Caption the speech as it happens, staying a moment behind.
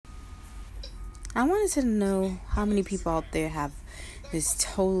I wanted to know how many people out there have this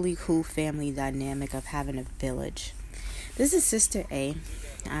totally cool family dynamic of having a village. This is Sister A.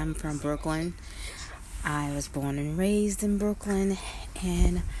 I'm from Brooklyn. I was born and raised in Brooklyn,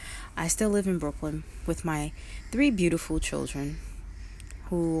 and I still live in Brooklyn with my three beautiful children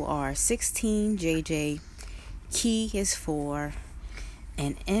who are 16, JJ, Key is 4,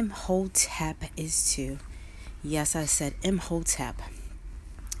 and Imhotep is 2. Yes, I said Imhotep.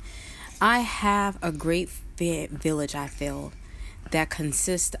 I have a great village, I feel, that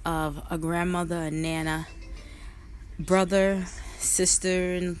consists of a grandmother, a nana, brother,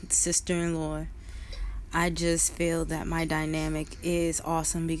 sister, and sister-in-law. I just feel that my dynamic is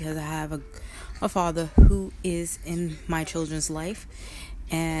awesome because I have a father who is in my children's life,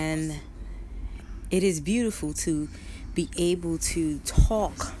 and it is beautiful to be able to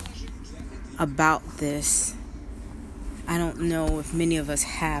talk about this. I don't know if many of us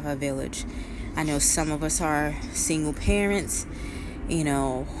have a village. I know some of us are single parents,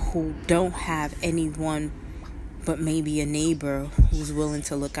 who don't have anyone but maybe a neighbor who's willing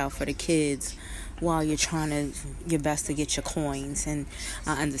to look out for the kids while you're trying your best to get your coins. And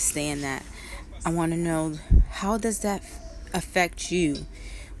I understand that. I want to know, how does that affect you?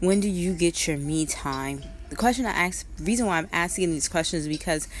 When do you get your me time? The reason why I'm asking these questions is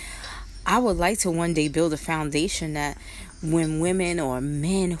because I would like to one day build a foundation that when women or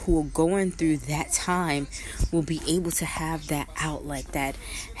men who are going through that time will be able to have that outlet that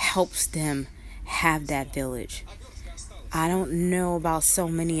helps them have that village. I don't know about so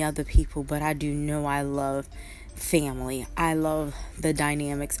many other people, but I do know I love family. I love the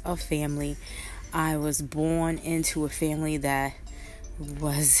dynamics of family. I was born into a family that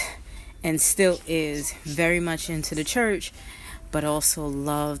was and still is very much into the church, but also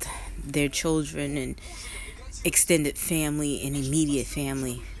loved their children and extended family and immediate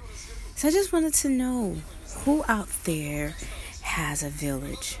family. So I just wanted to know, who out there has a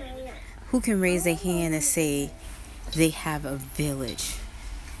village? Who can raise their hand and say they have a village?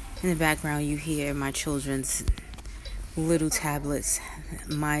 In the background you hear my children's little tablets.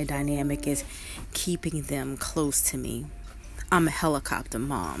 My dynamic is keeping them close to me. I'm a helicopter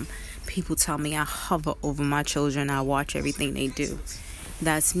mom. People tell me I hover over my children. I watch everything they do.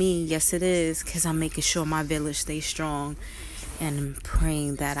 That's me. Yes, it is. Because I'm making sure my village stays strong. And I'm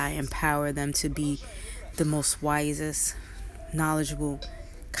praying that I empower them to be the most wisest, knowledgeable,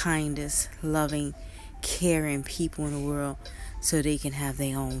 kindest, loving, caring people in the world, so they can have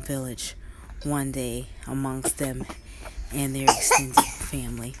their own village one day amongst them and their extended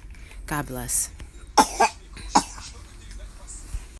family. God bless.